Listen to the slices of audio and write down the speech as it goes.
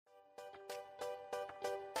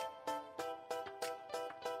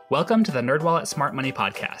Welcome to the NerdWallet Smart Money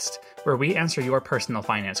Podcast, where we answer your personal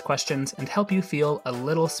finance questions and help you feel a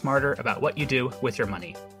little smarter about what you do with your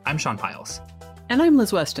money. I'm Sean Piles. And I'm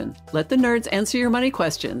Liz Weston. Let the nerds answer your money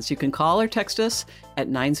questions. You can call or text us at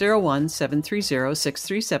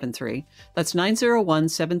 901-730-6373. That's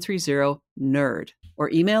 901-730-NERD. Or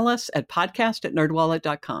email us at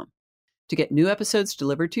podcast@nerdwallet.com. To get new episodes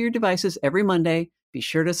delivered to your devices every Monday, be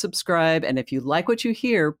sure to subscribe. And if you like what you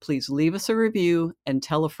hear, please leave us a review and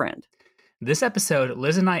tell a friend. This episode,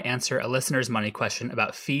 Liz and I answer a listener's money question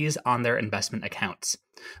about fees on their investment accounts.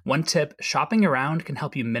 One tip, shopping around can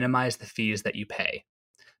help you minimize the fees that you pay.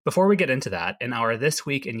 Before we get into that, in our This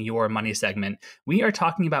Week in Your Money segment, we are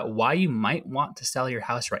talking about why you might want to sell your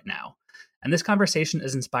house right now. And this conversation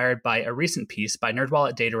is inspired by a recent piece by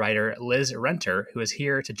NerdWallet data writer Liz Renter, who is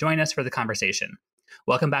here to join us for the conversation.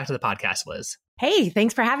 Welcome back to the podcast, Liz. Hey,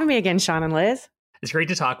 thanks for having me again, Sean and Liz. It's great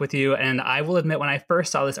to talk with you. And I will admit, when I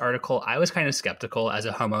first saw this article, I was kind of skeptical as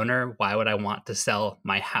a homeowner. Why would I want to sell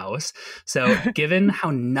my house? So given how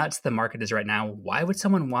nuts the market is right now, why would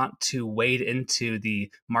someone want to wade into the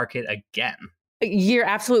market again? You're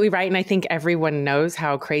absolutely right. And I think everyone knows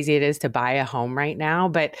how crazy it is to buy a home right now.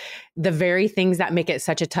 But the very things that make it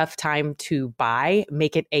such a tough time to buy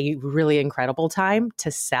make it a really incredible time to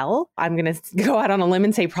sell. I'm going to go out on a limb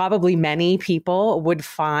and say probably many people would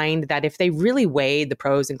find that if they really weighed the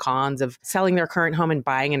pros and cons of selling their current home and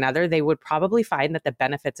buying another, they would probably find that the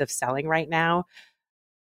benefits of selling right now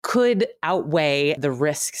could outweigh the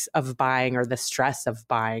risks of buying or the stress of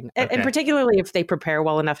buying. Okay. And particularly if they prepare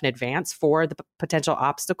well enough in advance for the potential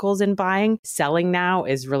obstacles in buying, selling now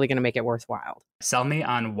is really going to make it worthwhile. Sell me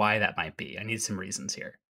on why that might be. I need some reasons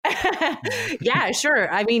here. Yeah,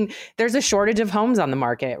 sure. I mean, there's a shortage of homes on the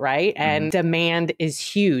market, right? And demand is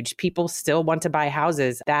huge. People still want to buy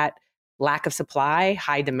houses. That lack of supply,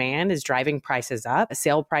 high demand is driving prices up.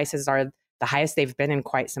 Sale prices are the highest they've been in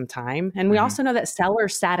quite some time. And we also know that seller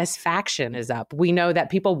satisfaction is up. We know that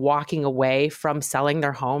people walking away from selling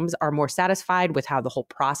their homes are more satisfied with how the whole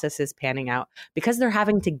process is panning out because they're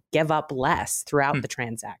having to give up less throughout the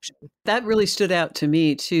transaction. That really stood out to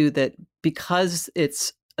me too, that because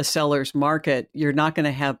it's a seller's market, you're not going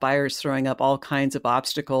to have buyers throwing up all kinds of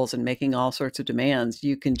obstacles and making all sorts of demands.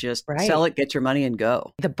 You can just sell it, get your money and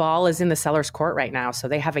go. The ball is in the seller's court right now, so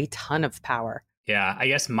they have a ton of power. Yeah, I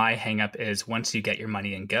guess my hang up is once you get your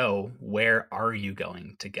money and go, where are you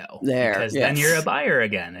going to go? There, because then you're a buyer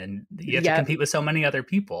again and you have to compete with so many other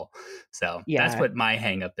people. So that's what my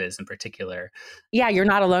hang up is in particular. Yeah, you're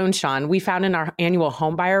not alone, Sean. We found in our annual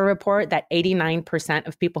home buyer report that 89%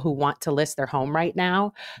 of people who want to list their home right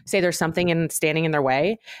now say there's something standing in their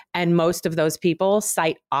way. And most of those people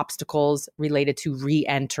cite obstacles related to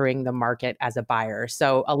re-entering the market as a buyer.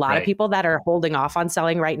 So a lot of people that are holding off on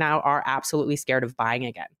selling right now are absolutely scared of buying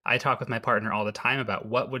again. I talk with my partner all the time about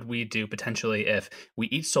what would we do potentially if we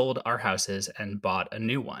each sold our houses and bought a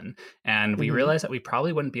new one. And we realized that we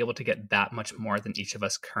probably wouldn't be able to get that much more than each of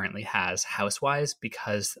us currently has house-wise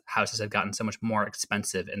because houses have gotten so much more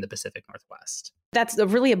expensive in the Pacific Northwest. That's a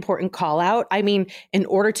really important call out. I mean, in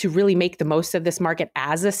order to really make the most of this market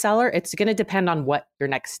as a seller, it's going to depend on what your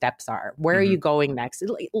next steps are. Where are you going next?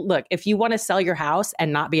 Look, if you want to sell your house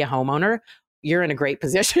and not be a homeowner, you're in a great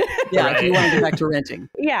position. Yeah, if you want to go back to renting.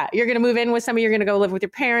 Yeah, you're going to move in with somebody, you're going to go live with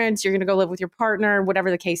your parents, you're going to go live with your partner,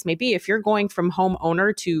 whatever the case may be. If you're going from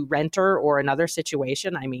homeowner to renter or another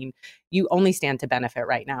situation, I mean, you only stand to benefit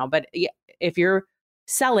right now. But if you're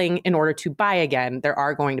selling in order to buy again, there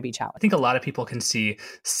are going to be challenges. I think a lot of people can see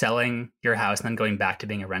selling your house and then going back to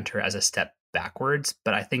being a renter as a step backwards,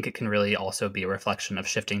 but I think it can really also be a reflection of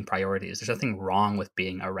shifting priorities. There's nothing wrong with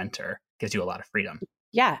being a renter. It gives you a lot of freedom.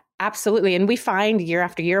 Yeah, absolutely. And we find year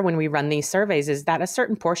after year when we run these surveys is that a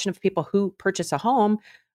certain portion of people who purchase a home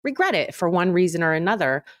regret it for one reason or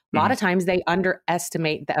another. A lot of times they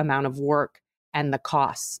underestimate the amount of work and the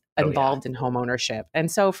costs involved in home ownership.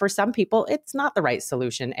 And so for some people, it's not the right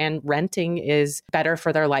solution. And renting is better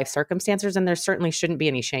for their life circumstances. And there certainly shouldn't be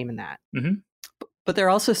any shame in that. But there are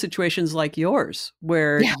also situations like yours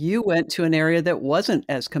where you went to an area that wasn't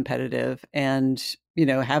as competitive and, you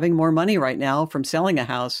know, having more money right now from selling a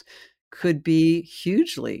house could be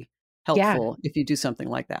hugely helpful if you do something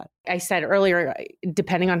like that. I said earlier,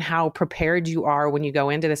 depending on how prepared you are when you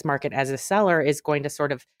go into this market as a seller is going to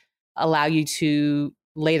sort of allow you to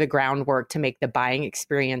lay the groundwork to make the buying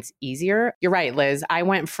experience easier. You're right, Liz. I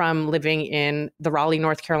went from living in the Raleigh,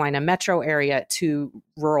 North Carolina metro area to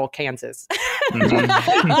rural Kansas. Mhm.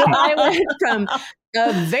 So I went from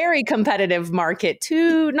a very competitive market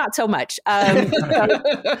to not so much. They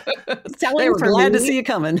Selling were for glad to me, see you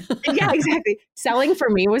coming. yeah, exactly. Selling for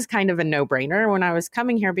me was kind of a no-brainer when I was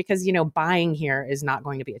coming here because, buying here is not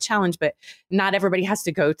going to be a challenge, but not everybody has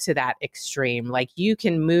to go to that extreme. Like you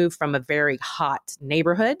can move from a very hot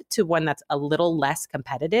neighborhood to one that's a little less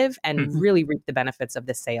competitive and really reap the benefits of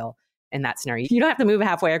the sale in that scenario. You don't have to move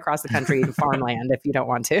halfway across the country to farmland if you don't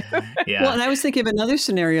want to. Yeah. Well, and I was thinking of another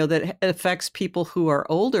scenario that affects people who are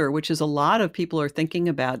older, which is a lot of people are thinking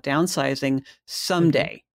about downsizing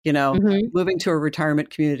someday, moving to a retirement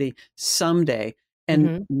community someday.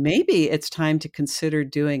 And maybe it's time to consider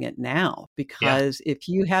doing it now, because if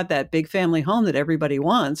you have that big family home that everybody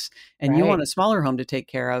wants and you want a smaller home to take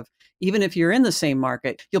care of, even if you're in the same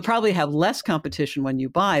market, you'll probably have less competition when you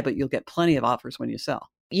buy, but you'll get plenty of offers when you sell.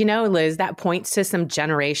 Liz, that points to some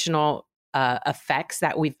generational effects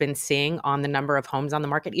that we've been seeing on the number of homes on the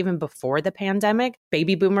market even before the pandemic.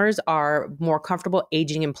 Baby boomers are more comfortable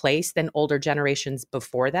aging in place than older generations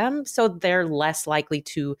before them. So they're less likely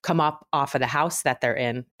to come up off of the house that they're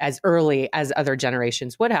in as early as other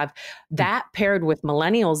generations would have. That paired with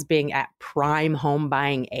millennials being at prime home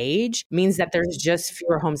buying age means that there's just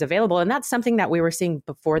fewer homes available. And that's something that we were seeing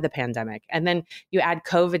before the pandemic. And then you add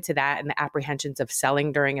COVID to that and the apprehensions of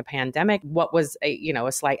selling during a pandemic. What was a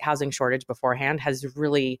slight housing shortage beforehand has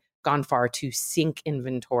really gone far to sink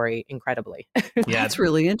inventory incredibly. Yeah, that's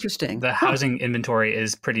really interesting. The housing inventory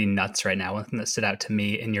is pretty nuts right now. One thing that stood out to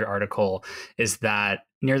me in your article is that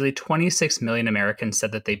nearly 26 million Americans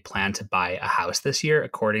said that they plan to buy a house this year,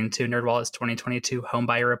 according to NerdWallet's 2022 home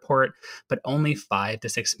buyer report, but only 5 to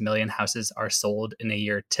 6 million houses are sold in a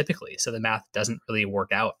year typically. So the math doesn't really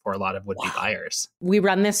work out for a lot of would-be buyers. We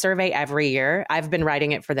run this survey every year. I've been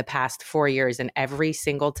writing it for the past 4 years, and every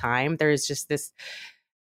single time there's just this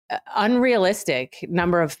unrealistic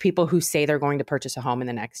number of people who say they're going to purchase a home in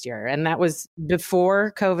the next year. And that was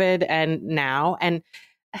before COVID and now. And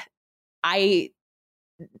I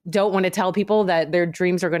don't want to tell people that their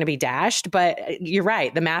dreams are going to be dashed, but you're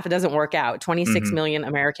right. The math doesn't work out. 26 million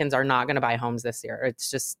Americans are not going to buy homes this year.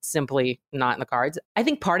 It's just simply not in the cards. I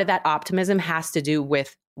think part of that optimism has to do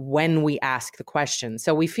with when we ask the question.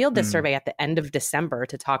 So we field this survey at the end of December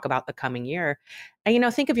to talk about the coming year.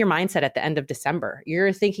 And, think of your mindset at the end of December.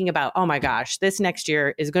 You're thinking about, oh my gosh, this next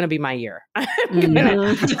year is going to be my year. I'm going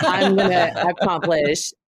to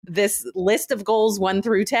accomplish this list of goals 1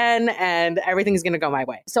 through 10, and everything's going to go my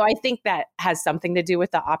way. So I think that has something to do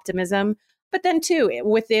with the optimism. But then too,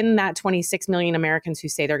 within that 26 million Americans who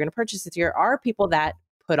say they're going to purchase this year are people that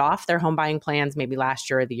put off their home buying plans maybe last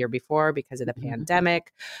year or the year before because of the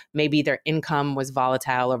pandemic. Maybe their income was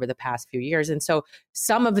volatile over the past few years. And so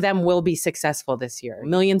some of them will be successful this year.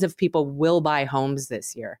 Millions of people will buy homes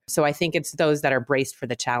this year. So I think it's those that are braced for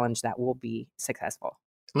the challenge that will be successful.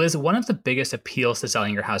 Liz, one of the biggest appeals to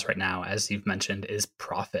selling your house right now, as you've mentioned, is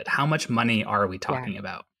profit. How much money are we talking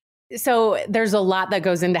about? So there's a lot that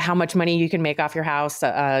goes into how much money you can make off your house,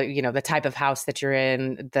 the type of house that you're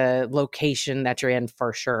in, the location that you're in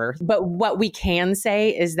for sure. But what we can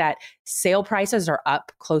say is that sale prices are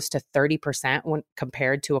up close to 30% when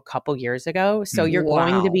compared to a couple years ago. So you're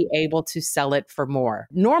going to be able to sell it for more.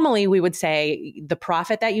 Normally, we would say the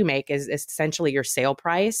profit that you make is essentially your sale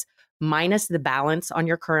price minus the balance on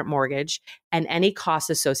your current mortgage and any costs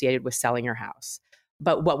associated with selling your house.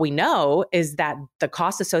 But what we know is that the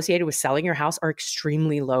costs associated with selling your house are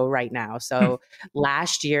extremely low right now. So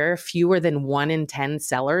last year, fewer than 1 in 10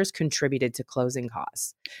 sellers contributed to closing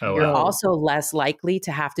costs. You're also less likely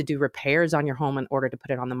to have to do repairs on your home in order to put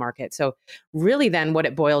it on the market. So really then what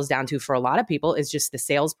it boils down to for a lot of people is just the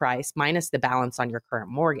sales price minus the balance on your current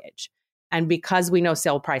mortgage. And because we know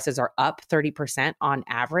sale prices are up 30% on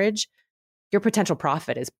average, your potential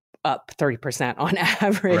profit is up 30% on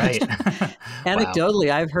average. Right.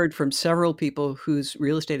 Anecdotally, I've heard from several people whose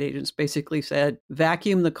real estate agents basically said,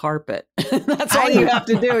 vacuum the carpet. That's all you have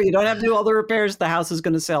to do. You don't have to do all the repairs. The house is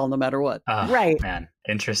going to sell no matter what. Right. Man,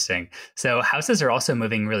 interesting. So houses are also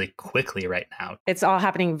moving really quickly right now. It's all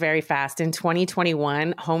happening very fast. In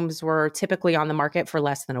 2021, homes were typically on the market for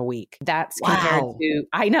less than a week. That's compared to,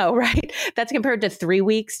 I know, right? That's compared to 3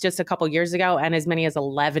 weeks just a couple years ago and as many as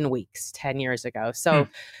 11 weeks 10 years ago. So,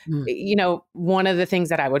 one of the things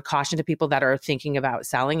that I would caution to people that are thinking about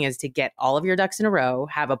selling is to get all of your ducks in a row,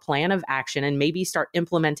 have a plan of action, and maybe start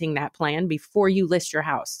implementing that plan before you list your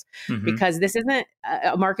house. Because this isn't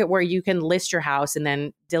a market where you can list your house and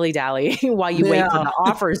then dilly-dally while you wait for the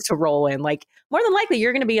offers to roll in. Like, more than likely,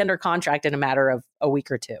 you're going to be under contract in a matter of a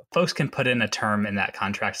week or two. Folks can put in a term in that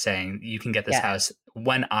contract saying you can get this house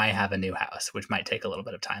when I have a new house, which might take a little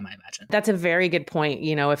bit of time, I imagine. That's a very good point.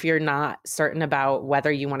 You know, if you're not certain about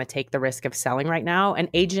whether you want to take the risk of selling right now, an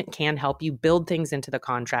agent can help you build things into the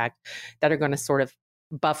contract that are going to sort of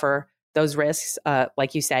buffer those risks.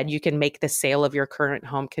 Like you said, you can make the sale of your current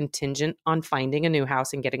home contingent on finding a new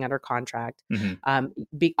house and getting under contract.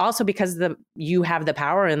 Also, because you have the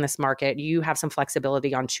power in this market, you have some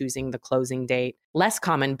flexibility on choosing the closing date. Less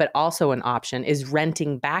common, but also an option, is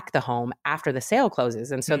renting back the home after the sale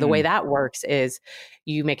closes. And so the way that works is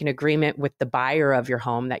you make an agreement with the buyer of your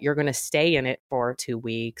home that you're going to stay in it for 2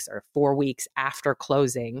 weeks or 4 weeks after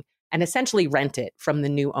closing, and essentially rent it from the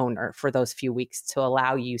new owner for those few weeks to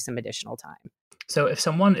allow you some additional time. So if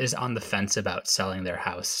someone is on the fence about selling their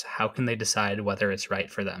house, how can they decide whether it's right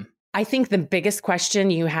for them? I think the biggest question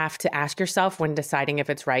you have to ask yourself when deciding if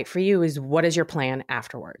it's right for you is, what is your plan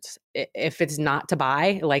afterwards? If it's not to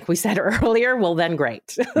buy, like we said earlier, well, then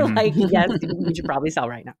great. Like, yes, you should probably sell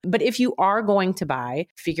right now. But if you are going to buy,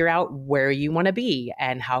 figure out where you want to be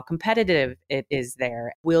and how competitive it is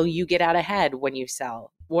there. Will you get out ahead when you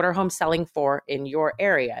sell? What are homes selling for in your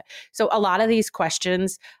area? So a lot of these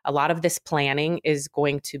questions, a lot of this planning is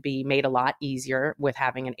going to be made a lot easier with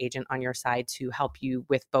having an agent on your side to help you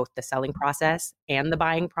with both the selling process and the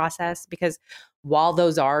buying process. Because while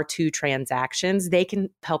those are two transactions, they can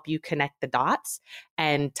help you connect the dots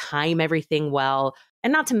and time everything well.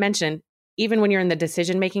 And not to mention, even when you're in the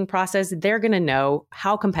decision-making process, they're going to know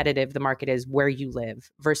how competitive the market is where you live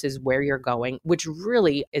versus where you're going, which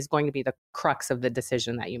really is going to be the crux of the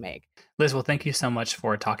decision that you make. Liz, well, thank you so much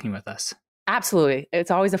for talking with us. Absolutely. It's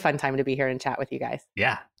always a fun time to be here and chat with you guys.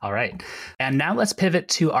 Yeah. All right. And now let's pivot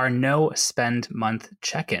to our no spend month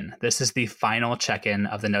check-in. This is the final check-in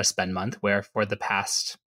of the no spend month, where for the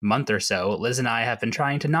past month or so, Liz and I have been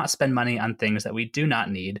trying to not spend money on things that we do not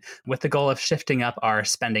need, with the goal of shifting up our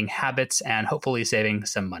spending habits and hopefully saving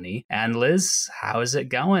some money. And Liz, how is it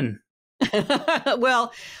going?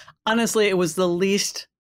 Well, honestly, it was the least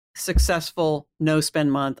successful no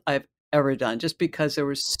spend month I've ever done, just because there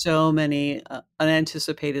were so many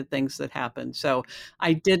unanticipated things that happened. So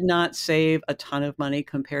I did not save a ton of money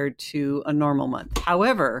compared to a normal month.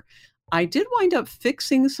 However, I did wind up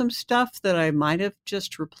fixing some stuff that I might have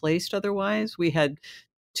just replaced otherwise. We had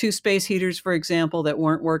 2 space heaters, for example, that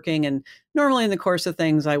weren't working. And normally in the course of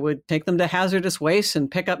things, I would take them to hazardous waste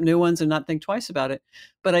and pick up new ones and not think twice about it.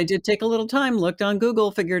 But I did take a little time, looked on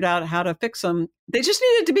Google, figured out how to fix them. They just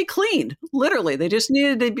needed to be cleaned. Literally, they just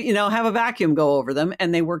needed to be, have a vacuum go over them,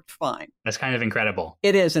 and they worked fine. That's kind of incredible.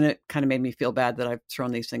 It is, and it kind of made me feel bad that I've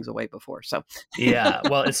thrown these things away before. So yeah,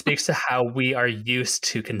 well, it speaks to how we are used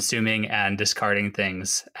to consuming and discarding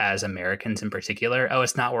things as Americans in particular. Oh,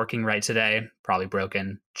 it's not working right today. Probably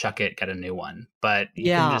broken. Chuck it, get a new one. But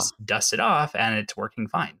you can just dust it off and it's working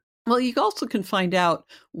fine. Well, you also can find out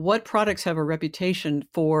what products have a reputation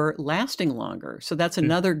for lasting longer. So that's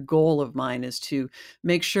another goal of mine, is to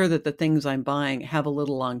make sure that the things I'm buying have a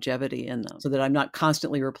little longevity in them, so that I'm not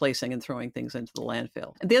constantly replacing and throwing things into the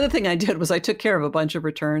landfill. And the other thing I did was I took care of a bunch of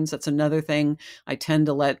returns. That's another thing. I tend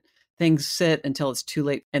to let things sit until it's too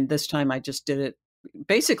late. And this time I just did it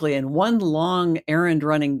basically in one long errand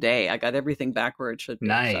running day. I got everything back where it should be.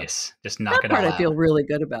 Nice. So just knock it all out. I feel really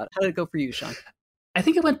good about. How did it go for you, Sean? I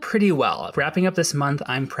think it went pretty well. Wrapping up this month,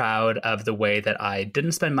 I'm proud of the way that I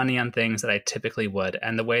didn't spend money on things that I typically would,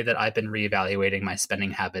 and the way that I've been reevaluating my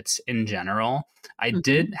spending habits in general. I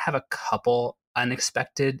did have a couple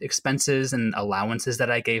unexpected expenses and allowances that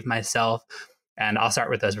I gave myself. And I'll start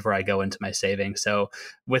with those before I go into my savings. So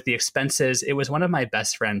with the expenses, it was one of my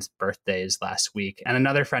best friend's birthdays last week. And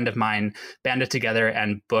another friend of mine banded together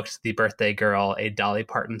and booked the birthday girl a Dolly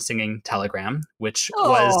Parton singing telegram, which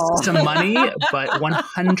was some money, but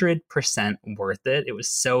 100% worth it. It was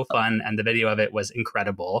so fun. And the video of it was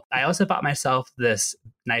incredible. I also bought myself this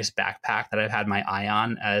nice backpack that I've had my eye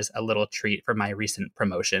on as a little treat for my recent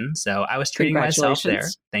promotion. So I was treating myself there.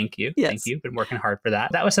 Thank you. Yes. Thank you. Been working hard for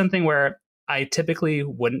that. That was something where I typically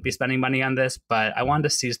wouldn't be spending money on this, but I wanted to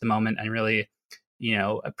seize the moment and really,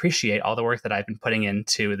 appreciate all the work that I've been putting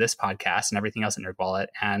into this podcast and everything else in NerdWallet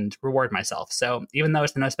and reward myself. So even though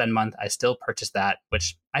it's the no spend month, I still purchased that,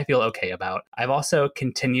 which I feel okay about. I've also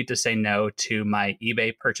continued to say no to my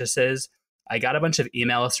eBay purchases. I got a bunch of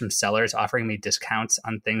emails from sellers offering me discounts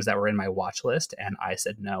on things that were in my watch list, and I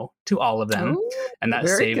said no to all of them. And that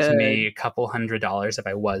saved me a couple $100 if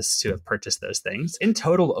I was to have purchased those things. In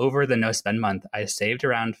total, over the no spend month, I saved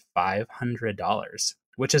around $500,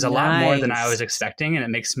 which is a lot more than I was expecting. And it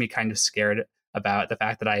makes me kind of scared about the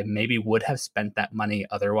fact that I maybe would have spent that money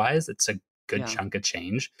otherwise. It's a good chunk of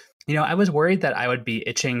change. I was worried that I would be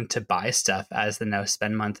itching to buy stuff as the no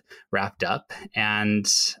spend month wrapped up, and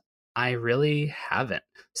I really haven't.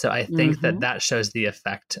 So I think that shows the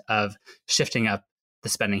effect of shifting up the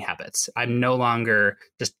spending habits. I'm no longer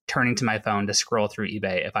just turning to my phone to scroll through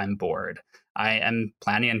eBay if I'm bored. I am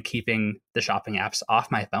planning on keeping the shopping apps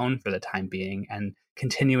off my phone for the time being and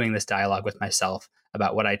continuing this dialogue with myself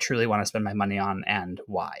about what I truly want to spend my money on and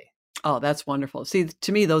why. Oh, that's wonderful. See,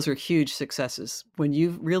 to me, those are huge successes. When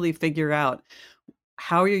you really figure out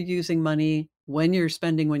how you're using money, when you're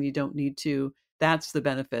spending when you don't need to, that's the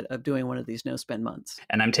benefit of doing one of these no spend months.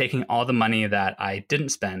 And I'm taking all the money that I didn't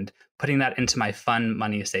spend, putting that into my fun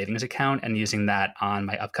money savings account and using that on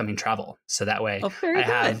my upcoming travel. So that way I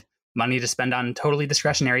have money to spend on totally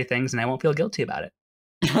discretionary things and I won't feel guilty about it.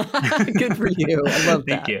 Good for you. I love that.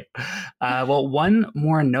 Thank you. Well, one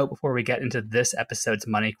more note before we get into this episode's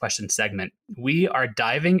money question segment. We are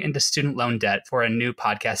diving into student loan debt for a new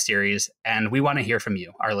podcast series, and we want to hear from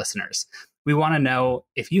you, our listeners. We want to know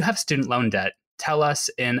if you have student loan debt. Tell us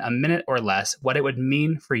in a minute or less what it would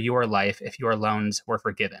mean for your life if your loans were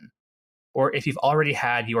forgiven. Or if you've already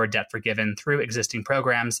had your debt forgiven through existing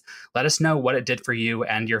programs, let us know what it did for you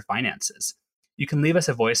and your finances. You can leave us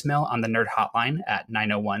a voicemail on the Nerd Hotline at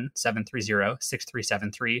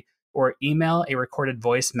 901-730-6373 or email a recorded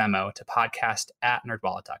voice memo to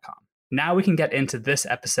podcast@nerdwallet.com. Now we can get into this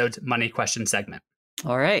episode's money question segment.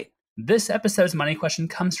 All right. This episode's money question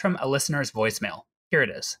comes from a listener's voicemail. Here it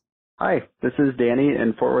is. Hi, this is Danny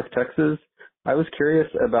in Fort Worth, Texas. I was curious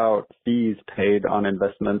about fees paid on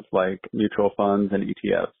investments like mutual funds and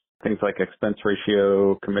ETFs, things like expense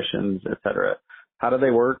ratio, commissions, etc. How do they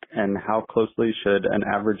work, and how closely should an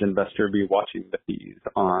average investor be watching the fees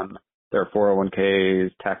on their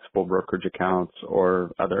 401ks, taxable brokerage accounts,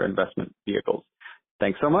 or other investment vehicles?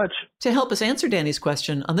 Thanks so much. To help us answer Danny's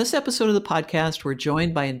question, on this episode of the podcast, we're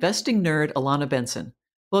joined by investing nerd Alana Benson.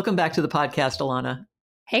 Welcome back to the podcast, Alana.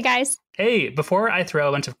 Hey, guys. Hey, before I throw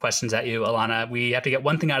a bunch of questions at you, Alana, we have to get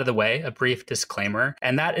one thing out of the way, a brief disclaimer,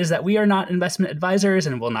 and that is that we are not investment advisors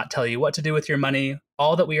and will not tell you what to do with your money.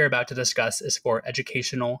 All that we are about to discuss is for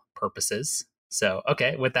educational purposes. So,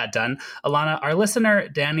 okay, with that done, Alana, our listener,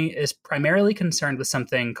 Danny, is primarily concerned with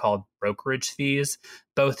something called brokerage fees.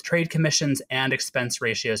 Both trade commissions and expense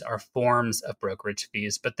ratios are forms of brokerage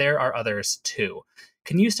fees, but there are others too.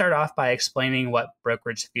 Can you start off by explaining what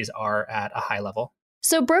brokerage fees are at a high level?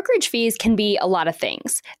 So brokerage fees can be a lot of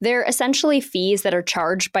things. They're essentially fees that are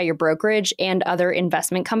charged by your brokerage and other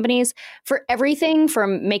investment companies for everything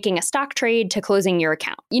from making a stock trade to closing your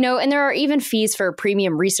account. And there are even fees for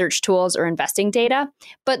premium research tools or investing data.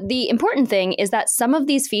 But the important thing is that some of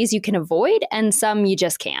these fees you can avoid and some you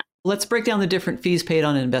just can't. Let's break down the different fees paid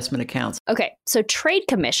on investment accounts. Okay, so trade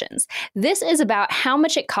commissions. This is about how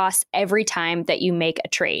much it costs every time that you make a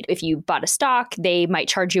trade. If you bought a stock, they might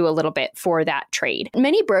charge you a little bit for that trade.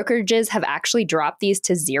 Many brokerages have actually dropped these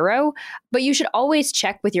to zero, but you should always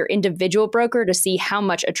check with your individual broker to see how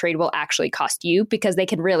much a trade will actually cost you because they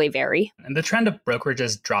can really vary. And the trend of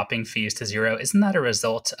brokerages dropping fees to zero, isn't that a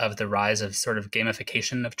result of the rise of sort of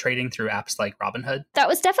gamification of trading through apps like Robinhood? That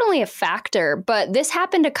was definitely a factor, but this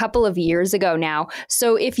happened a couple of years ago now.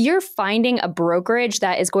 So if you're finding a brokerage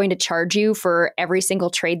that is going to charge you for every single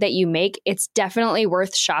trade that you make, it's definitely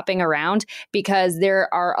worth shopping around because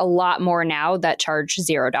there are a lot more now that charge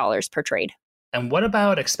 $0 per trade. And what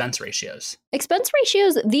about expense ratios? Expense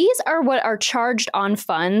ratios, these are what are charged on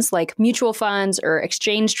funds like mutual funds or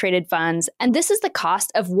exchange traded funds. And this is the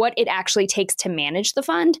cost of what it actually takes to manage the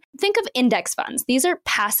fund. Think of index funds. These are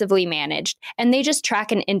passively managed and they just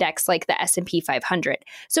track an index like the S&P 500.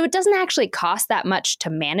 So it doesn't actually cost that much to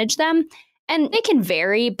manage them. And they can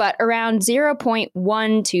vary, but around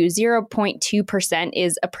 0.1 to 0.2%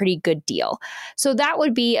 is a pretty good deal. So that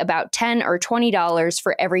would be about $10 or $20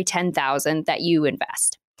 for every $10,000 that you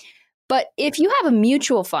invest. But if you have a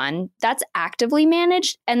mutual fund, that's actively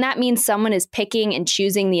managed, and that means someone is picking and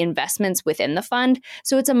choosing the investments within the fund.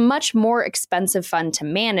 So it's a much more expensive fund to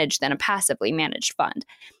manage than a passively managed fund.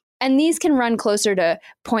 And these can run closer to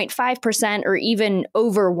 0.5% or even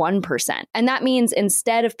over 1%. And that means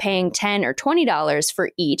instead of paying $10 or $20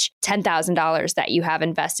 for each $10,000 that you have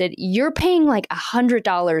invested, you're paying like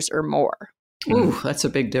 $100 or more. Ooh, that's a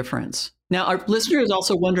big difference. Now, our listener is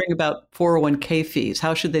also wondering about 401k fees.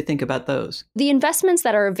 How should they think about those? The investments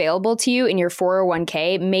that are available to you in your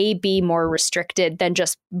 401k may be more restricted than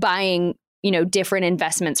just buying different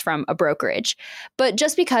investments from a brokerage. But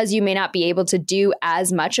just because you may not be able to do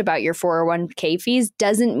as much about your 401k fees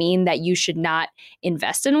doesn't mean that you should not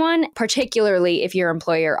invest in one, particularly if your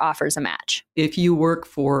employer offers a match. If you work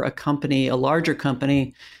for a company, a larger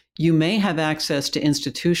company, you may have access to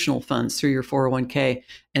institutional funds through your 401k,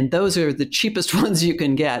 and those are the cheapest ones you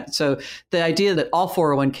can get. So the idea that all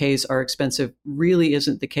 401ks are expensive really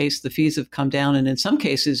isn't the case. The fees have come down, and in some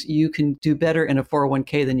cases, you can do better in a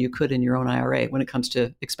 401k than you could in your own IRA when it comes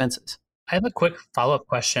to expenses. I have a quick follow-up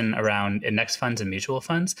question around index funds and mutual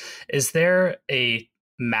funds. Is there a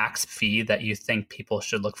max fee that you think people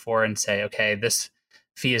should look for and say, okay, this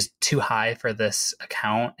fee is too high for this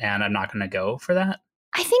account and I'm not going to go for that?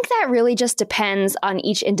 I think that really just depends on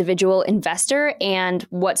each individual investor and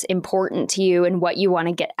what's important to you and what you want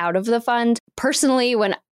to get out of the fund. Personally,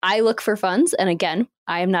 when I look for funds, and again,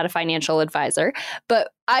 I am not a financial advisor,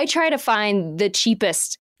 but I try to find the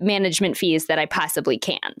cheapest management fees that I possibly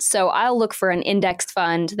can. So I'll look for an indexed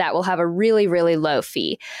fund that will have a really, really low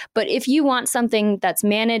fee. But if you want something that's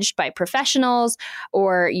managed by professionals,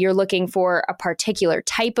 or you're looking for a particular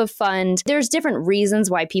type of fund, there's different reasons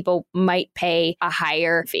why people might pay a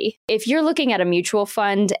higher fee. If you're looking at a mutual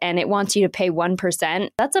fund and it wants you to pay 1%,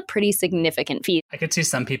 that's a pretty significant fee. I could see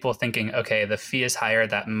some people thinking, okay, the fee is higher.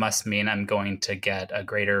 That must mean I'm going to get a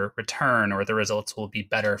greater return, or the results will be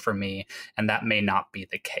better for me. And that may not be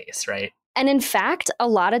the case, right? And in fact, a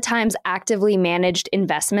lot of times actively managed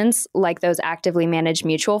investments, like those actively managed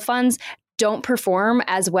mutual funds, don't perform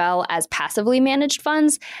as well as passively managed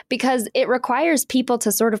funds because it requires people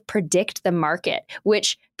to sort of predict the market,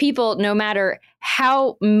 which people, no matter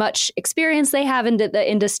how much experience they have in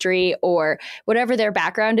the industry or whatever their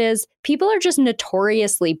background is, people are just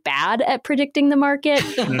notoriously bad at predicting the market.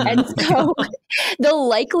 And so the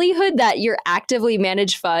likelihood that your actively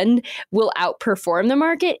managed fund will outperform the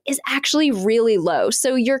market is actually really low.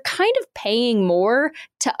 So you're kind of paying more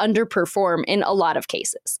to underperform in a lot of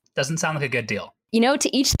cases. Doesn't sound like a good deal.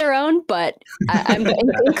 To each their own, but I'm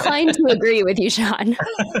inclined to agree with you, Sean.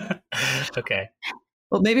 Okay.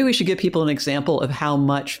 Well, maybe we should give people an example of how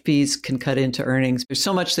much fees can cut into earnings. There's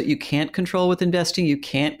so much that you can't control with investing. You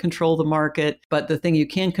can't control the market, but the thing you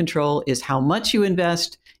can control is how much you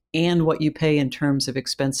invest and what you pay in terms of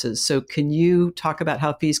expenses. So can you talk about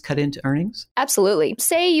how fees cut into earnings? Absolutely.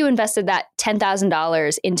 Say you invested that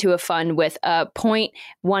 $10,000 into a fund with a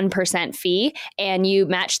 0.1% fee and you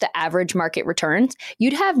match the average market returns,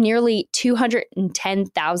 you'd have nearly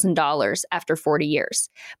 $210,000 after 40 years.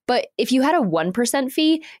 But if you had a 1%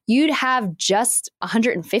 fee, you'd have just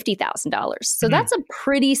 $150,000. So that's a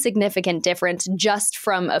pretty significant difference just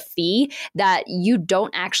from a fee that you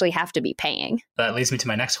don't actually have to be paying. That leads me to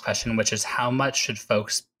my next question, which is how much should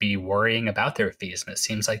folks be worrying about their fees? And it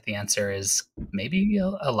seems like the answer is maybe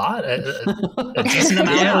a lot, a decent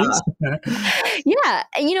amount at least. Yeah.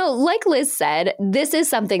 Like Liz said, this is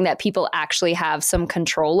something that people actually have some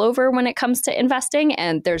control over when it comes to investing.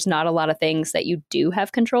 And there's not a lot of things that you do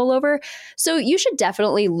have control over. So you should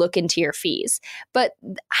definitely look into your fees. But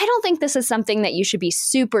I don't think this is something that you should be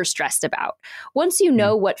super stressed about. Once you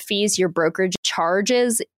know what fees your brokerage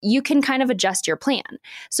charges, you can kind of adjust your plan.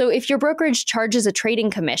 So if your brokerage charges a trading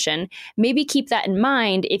commission, maybe keep that in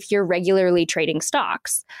mind if you're regularly trading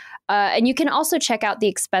stocks. And you can also check out the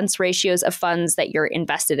expense ratios of funds that you're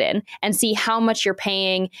invested in and see how much you're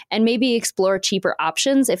paying and maybe explore cheaper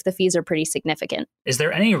options if the fees are pretty significant. Is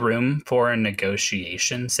there any room for a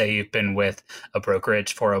negotiation? Say you've been with a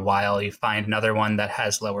brokerage for a while, you find another one that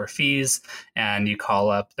has lower fees, and you call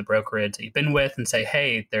up the brokerage that you've been with and say,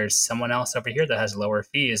 hey, there's someone else over here that has lower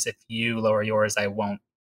fees. If you lower yours, I won't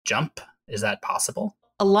jump. Is that possible?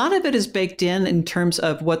 A lot of it is baked in terms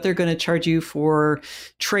of what they're going to charge you for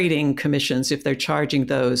trading commissions, if they're charging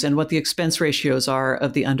those, and what the expense ratios are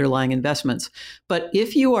of the underlying investments. But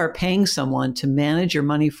if you are paying someone to manage your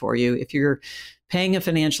money for you, if you're paying a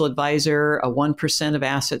financial advisor a 1% of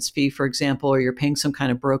assets fee, for example, or you're paying some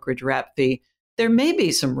kind of brokerage wrap fee, there may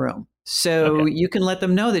be some room. So you can let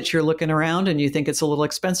them know that you're looking around and you think it's a little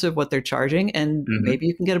expensive what they're charging, and maybe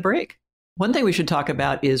you can get a break. One thing we should talk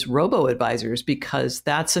about is robo-advisors, because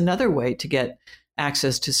that's another way to get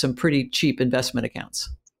access to some pretty cheap investment accounts.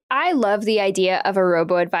 I love the idea of a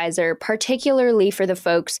robo-advisor, particularly for the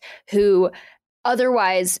folks who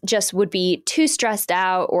otherwise just would be too stressed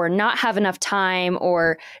out or not have enough time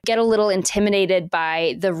or get a little intimidated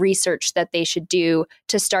by the research that they should do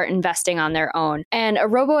to start investing on their own. And a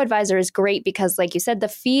robo-advisor is great because, like you said, the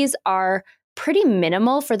fees are pretty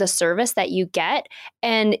minimal for the service that you get.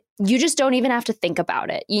 And you just don't even have to think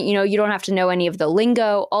about it. You know, you don't have to know any of the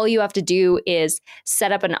lingo. All you have to do is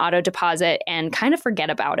set up an auto deposit and kind of forget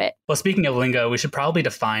about it. Well, speaking of lingo, we should probably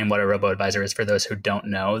define what a robo-advisor is for those who don't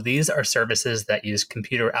know. These are services that use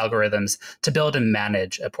computer algorithms to build and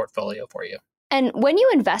manage a portfolio for you. And when you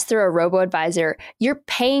invest through a robo-advisor, you're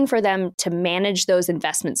paying for them to manage those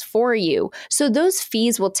investments for you. So those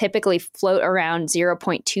fees will typically float around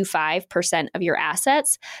 0.25% of your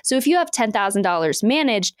assets. So if you have $10,000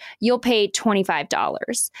 managed, you'll pay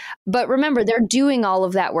 $25. But remember, they're doing all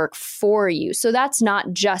of that work for you. So that's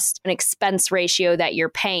not just an expense ratio that you're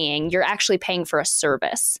paying. You're actually paying for a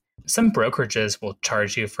service. Some brokerages will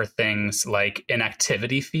charge you for things like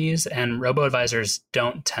inactivity fees, and robo-advisors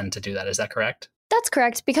don't tend to do that. Is that correct? That's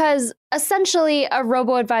correct, because essentially a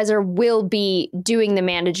robo-advisor will be doing the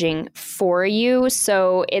managing for you.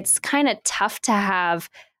 So it's kind of tough to have,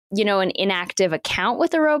 you know, an inactive account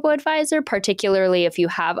with a robo-advisor, particularly if you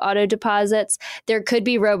have auto deposits. There could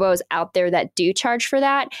be robos out there that do charge for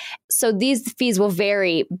that. So these fees will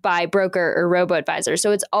vary by broker or robo-advisor.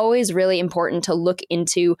 So it's always really important to look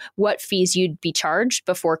into what fees you'd be charged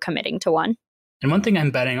before committing to one. And one thing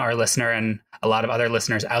I'm betting our listener and a lot of other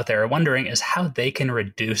listeners out there are wondering is how they can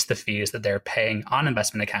reduce the fees that they're paying on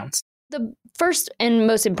investment accounts. The first and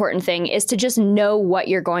most important thing is to just know what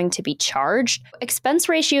you're going to be charged. Expense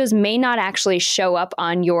ratios may not actually show up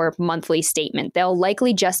on your monthly statement. They'll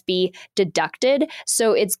likely just be deducted.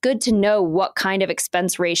 So it's good to know what kind of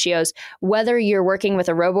expense ratios, whether you're working with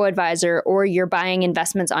a robo-advisor or you're buying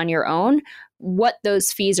investments on your own, what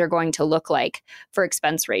those fees are going to look like for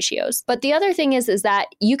expense ratios. But the other thing is that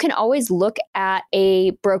you can always look at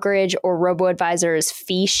a brokerage or robo-advisor's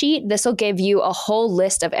fee sheet. This will give you a whole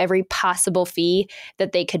list of every possible fee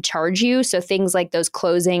that they could charge you. So things like those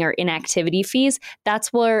closing or inactivity fees,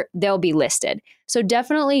 that's where they'll be listed. So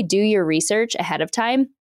definitely do your research ahead of time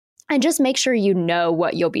and just make sure you know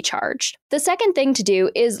what you'll be charged. The second thing to do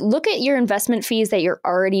is look at your investment fees that you're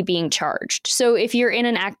already being charged. So if you're in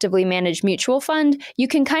an actively managed mutual fund, you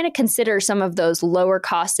can kind of consider some of those lower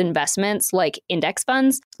cost investments like index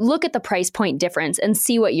funds. Look at the price point difference and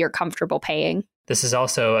see what you're comfortable paying. This is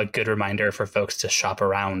also a good reminder for folks to shop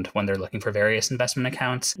around when they're looking for various investment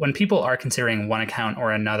accounts. When people are considering one account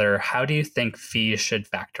or another, how do you think fees should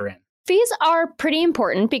factor in? Fees are pretty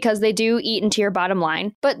important because they do eat into your bottom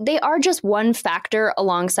line, but they are just one factor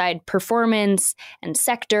alongside performance and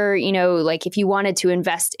sector. You know, like if you wanted to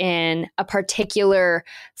invest in a particular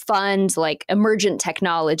fund like emergent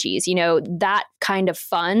technologies, you know, that kind of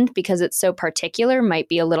fund, because it's so particular, might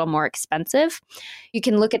be a little more expensive. You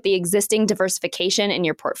can look at the existing diversification in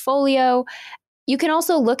your portfolio. You can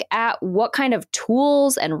also look at what kind of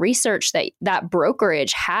tools and research that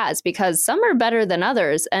brokerage has, because some are better than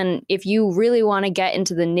others. And if you really want to get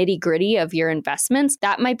into the nitty gritty of your investments,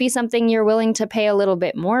 that might be something you're willing to pay a little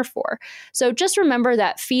bit more for. So just remember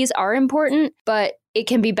that fees are important, but it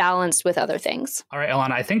can be balanced with other things. All right,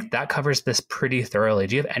 Ilana, I think that covers this pretty thoroughly.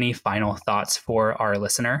 Do you have any final thoughts for our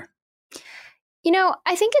listener? You know,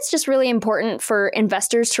 I think it's just really important for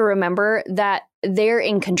investors to remember that they're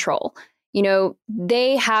in control. You know,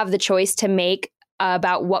 they have the choice to make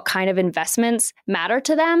about what kind of investments matter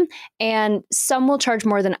to them. And some will charge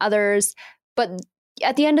more than others. But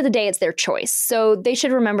at the end of the day, it's their choice. So they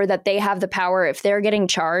should remember that they have the power. If they're getting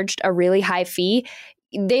charged a really high fee,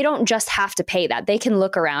 they don't just have to pay that. They can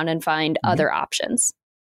look around and find other options.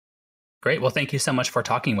 Great. Well, thank you so much for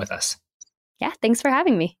talking with us. Yeah, thanks for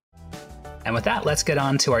having me. And with that, let's get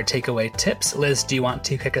on to our takeaway tips. Liz, do you want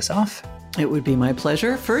to kick us off? It would be my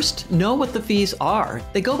pleasure. First, know what the fees are.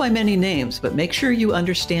 They go by many names, but make sure you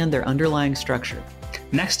understand their underlying structure.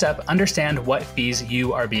 Next up, understand what fees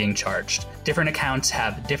you are being charged. Different accounts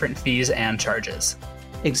have different fees and charges.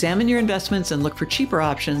 Examine your investments and look for cheaper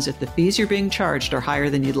options if the fees you're being charged are higher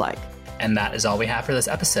than you'd like. And that is all we have for this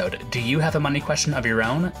episode. Do you have a money question of your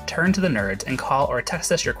own? Turn to the nerds and call or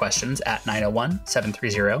text us your questions at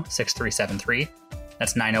 901-730-6373.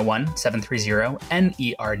 That's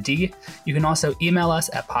 901-730-NERD. You can also email us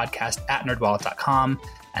at podcast@nerdwallet.com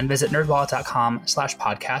and visit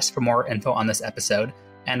nerdwallet.com/podcast for more info on this episode.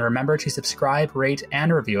 And remember to subscribe, rate,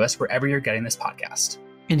 and review us wherever you're getting this podcast.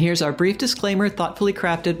 And here's our brief disclaimer, thoughtfully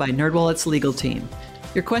crafted by NerdWallet's legal team.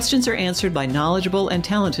 Your questions are answered by knowledgeable and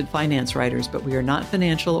talented finance writers, but we are not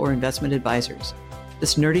financial or investment advisors.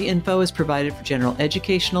 This nerdy info is provided for general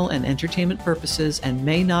educational and entertainment purposes and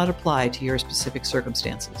may not apply to your specific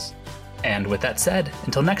circumstances. And with that said,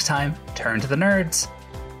 until next time, turn to the nerds.